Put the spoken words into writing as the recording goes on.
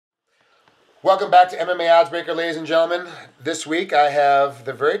Welcome back to MMA Oddsbreaker, ladies and gentlemen. This week I have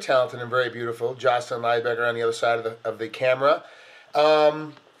the very talented and very beautiful Jocelyn Lybarger on the other side of the camera.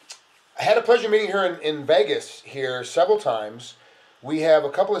 I had a pleasure meeting her in Vegas here several times. We have a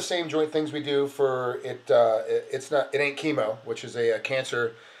couple of same joint things we do for it. It ain't chemo, which is a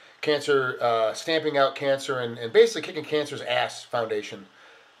cancer stamping out cancer and basically kicking cancer's ass foundation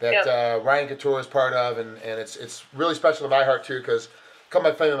that Ryan Couture is part of, and it's really special to my heart too because a couple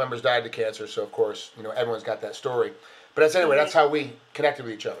of my family members died to cancer, so of course, everyone's got that story. But anyway, that's how we connected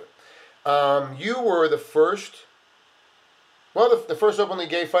with each other. You were the first, the first openly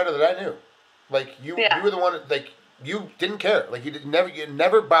gay fighter that I knew. Like you were the one. Like you didn't care. Like it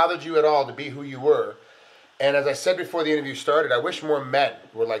never bothered you at all to be who you were. And as I said before the interview started, I wish more men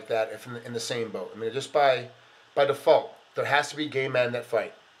were like that, if in the same boat. I mean, just by default, there has to be gay men that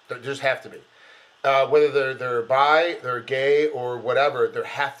fight. There just have to be. Whether they're bi, they're gay, or whatever, there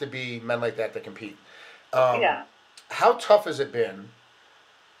have to be men like that compete. How tough has it been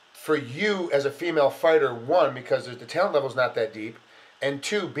for you as a female fighter, one, because the talent level's not that deep, and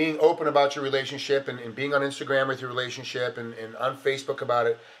two, being open about your relationship and being on Instagram with your relationship and on Facebook about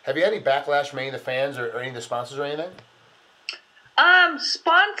it? Have you had any backlash from any of the fans or any of the sponsors or anything?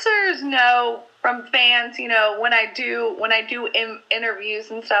 Sponsors, no. From fans, when I do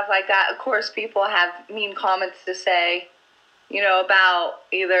interviews and stuff like that, of course, people have mean comments to say, about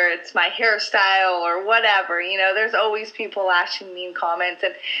either it's my hairstyle or whatever. There's always people lashing mean comments.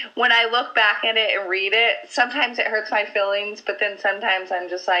 And when I look back at it and read it, sometimes it hurts my feelings, but then sometimes I'm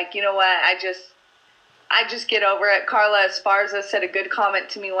just like, you know what, I just get over it. Carla Esparza said a good comment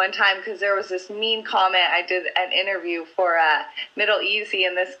to me one time because there was this mean comment. I did an interview for Middle Easy,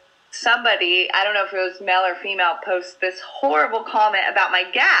 and somebody, I don't know if it was male or female, post this horrible comment about my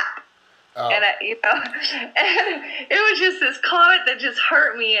gap. And, and it was just this comment that just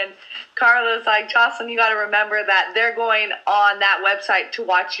hurt me. And Carla's like, Jocelyn, you got to remember that they're going on that website to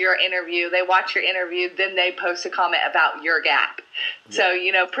watch your interview. They watch your interview, then they post a comment about your gap. So,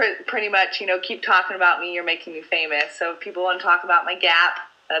 pretty much, keep talking about me. You're making me famous. So if people want to talk about my gap,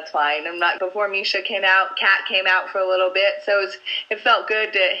 that's fine. I'm not. Before Misha came out, Kat came out for a little bit. So it felt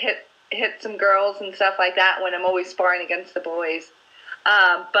good to hit some girls and stuff like that when I'm always sparring against the boys.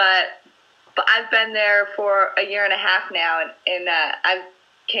 But I've been there for a year and a half now, and I've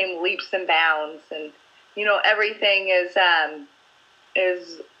came leaps and bounds, and everything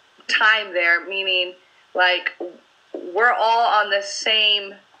is time there. Meaning, like, we're all on the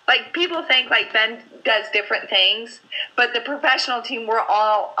same. Like, people think like Ben does different things, but the professional team, we're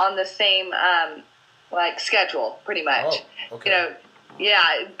all on the same schedule, pretty much. Oh, okay.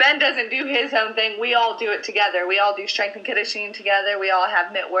 Ben doesn't do his own thing. We all do it together. We all do strength and conditioning together. We all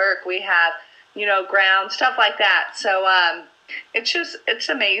have mitt work. We have, ground, stuff like that. So it's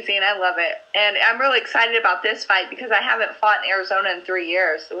amazing. I love it. And I'm really excited about this fight because I haven't fought in Arizona in 3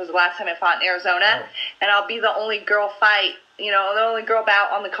 years. It was the last time I fought in Arizona. And I'll be the only girl fight, the only girl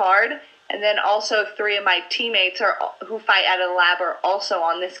bout on the card. And then also 3 of my teammates who fight out of the lab are also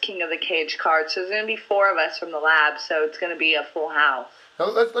on this King of the Cage card. So there's going to be 4 of us from the lab, so it's going to be a full house. Now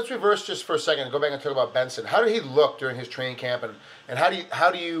let's reverse just for a second and go back and talk about Benson. How did he look during his training camp, and how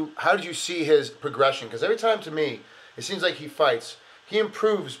did you see his progression? Because every time to me, it seems like he fights, he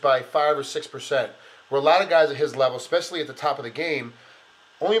improves by 5 or 6%. Where a lot of guys at his level, especially at the top of the game,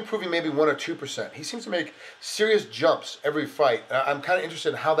 only improving maybe 1 or 2%. He seems to make serious jumps every fight. I'm kind of interested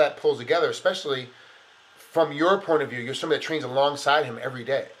in how that pulls together, especially from your point of view. You're somebody that trains alongside him every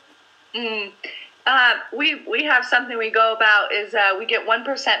day. We have something we go about is we get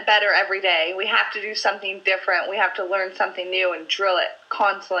 1% better every day. We have to do something different. We have to learn something new and drill it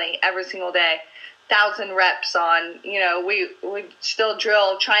constantly every single day. 1,000 reps on, we still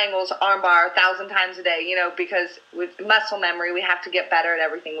drill triangles, armbar 1,000 times a day, because with muscle memory, we have to get better at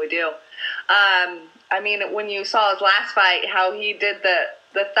everything we do. When you saw his last fight, how he did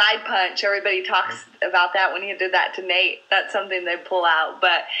the thigh punch, everybody talks about that when he did that to Nate. That's something they pull out,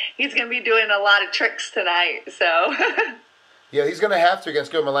 but he's going to be doing a lot of tricks tonight, so. Yeah, he's going to have to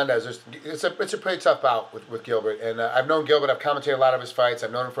against Gilbert Melendez. It's a pretty tough bout with Gilbert, and I've known Gilbert. I've commentated a lot of his fights.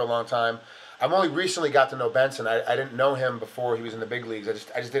 I've known him for a long time. I've only recently got to know Benson. I didn't know him before he was in the big leagues. I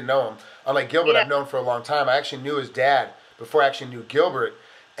just didn't know him. Unlike Gilbert, I've known for a long time. I actually knew his dad before I actually knew Gilbert.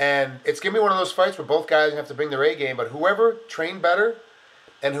 And it's going to be one of those fights where both guys have to bring their A game, but whoever trained better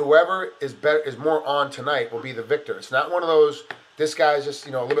and whoever is more on tonight will be the victor. It's not one of those, this guy's just,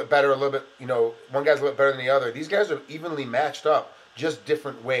 a little bit better, a little bit, one guy's a little bit better than the other. These guys are evenly matched up, just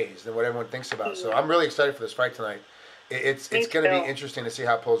different ways than what everyone thinks about. So I'm really excited for this fight tonight. It's going to be interesting to see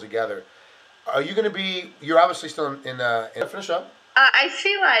how it pulls together. Are you going to be? You're obviously still in finish up. I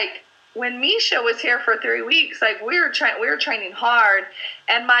see when Misha was here for 3 weeks, like we were training hard,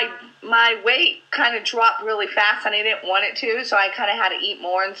 and my weight kind of dropped really fast, and I didn't want it to, so I kind of had to eat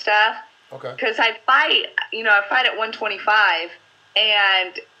more and stuff. Okay. Because I fight at 125,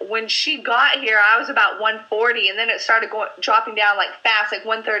 and when she got here, I was about 140, and then it started dropping down like fast, like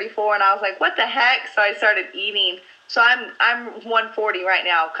 134, and I was like, what the heck? So I started eating. So I'm 140 right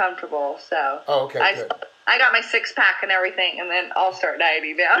now, comfortable. So good. I got my 6-pack and everything, and then I'll start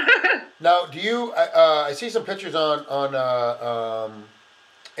dieting down. Now, do you? I see some pictures on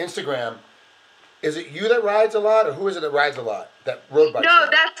Instagram. Is it you that rides a lot, or who is it that rides a lot? That road bikes? No,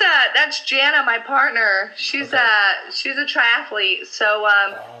 that's Jana, my partner. She's she's a triathlete, so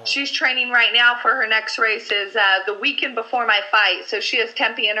she's training right now for her next race is the weekend before my fight. So she has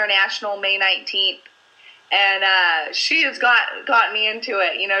Tempe International May 19th. And she has gotten me into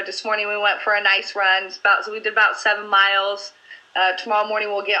it. This morning we went for a nice run. So we did about 7 miles. Tomorrow morning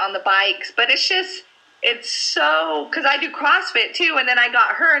we'll get on the bikes. But it's so, because I do CrossFit too, and then I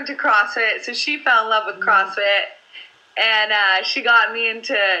got her into CrossFit, so she fell in love with CrossFit. And she got me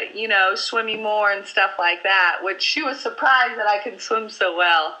into, swimming more and stuff like that, which she was surprised that I could swim so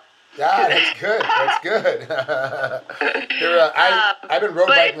well. Yeah, that's good. That's good. I've been road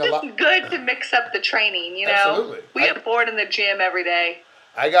biking a lot. But it's good to mix up the training, Absolutely. We get bored in the gym every day.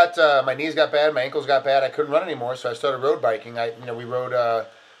 I got my knees got bad, my ankles got bad. I couldn't run anymore, so I started road biking.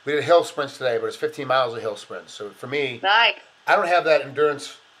 We did hill sprints today, but it's 15 miles of hill sprints. So for me, nice. I don't have that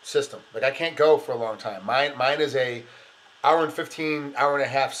endurance system. Like I can't go for a long time. Mine is a hour and 15, hour and a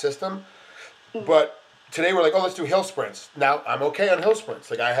half system, but. Today we're like, let's do hill sprints. Now, I'm okay on hill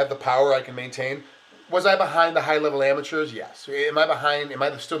sprints. Like, I have the power I can maintain. Was I behind the high-level amateurs? Yes. Am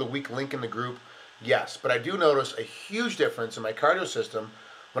I still the weak link in the group? Yes. But I do notice a huge difference in my cardio system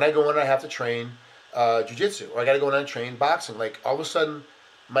when I go in and I have to train jiu-jitsu, or I got to go in and train boxing. Like, all of a sudden,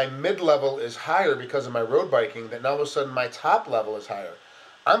 my mid-level is higher because of my road biking, then all of a sudden my top level is higher.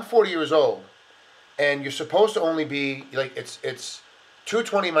 I'm 40 years old, and you're supposed to only be, like, it's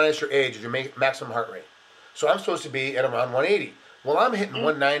 220 minus your age is your maximum heart rate. So I'm supposed to be at around 180. Well, I'm hitting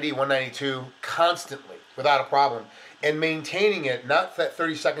 190, 192 constantly without a problem. And maintaining it, not that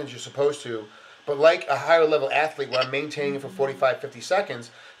 30 seconds you're supposed to, but like a higher level athlete where I'm maintaining it for 45, 50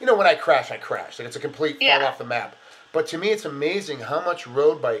 seconds. When I crash, I crash. Like it's a complete fall off the map. But to me, it's amazing how much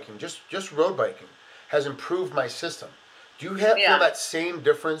road biking, just road biking, has improved my system. Do you feel that same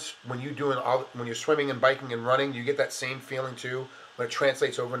difference when when you're swimming and biking and running? Do you get that same feeling too when it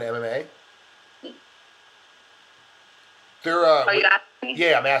translates over into MMA? Are you asking me?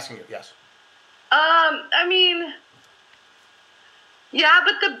 Yeah, I'm asking you. Yes. I mean, yeah,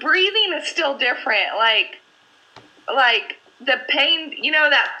 but the breathing is still different. Like the pain,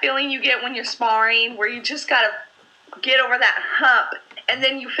 that feeling you get when you're sparring, where you just gotta get over that hump, and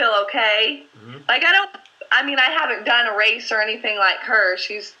then you feel okay. Mm-hmm. Like I haven't done a race or anything like her.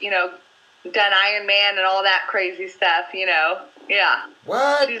 She's, done Ironman and all that crazy stuff. Yeah.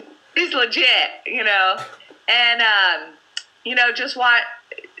 What? She's legit. And just what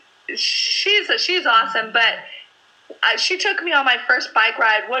she's awesome. But she took me on my first bike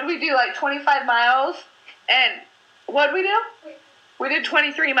ride. What did we do? Like 25 miles, and what did we do? We did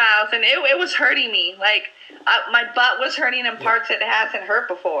 23 miles, and it was hurting me. Like my butt was hurting in parts it hasn't hurt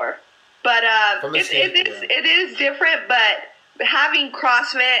before. But it is different. But having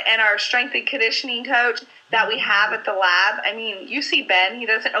CrossFit and our strength and conditioning coach that we have at the lab, you see Ben, he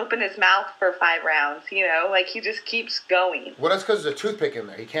doesn't open his mouth for 5 rounds, like he just keeps going. Well, that's because there's a toothpick in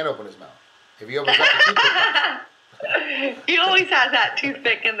there. He can't open his mouth. If he opens up the toothpick. He always has that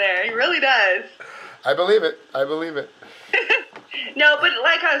toothpick in there. He really does. I believe it. No, but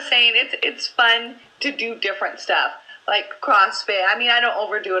like I was saying, it's fun to do different stuff. Like CrossFit. I don't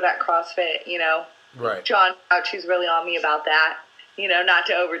overdo it at CrossFit, Right. John Crouch, he's really on me about that. Not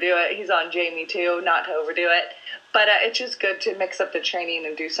to overdo it. He's on Jamie too, not to overdo it. But it's just good to mix up the training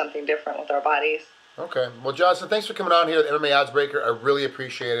and do something different with our bodies. Okay. Well, Jocelyn, thanks for coming on here at MMA Oddsbreaker. I really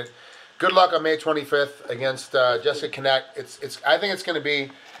appreciate it. Good luck on May 25th against Jessica Connect. I think it's going to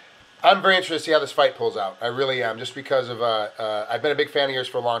be. I'm very interested to see how this fight pulls out. I really am, just because of I've been a big fan of yours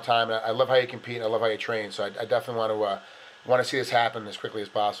for a long time. And I love how you compete. And I love how you train. So I definitely want to see this happen as quickly as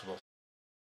possible.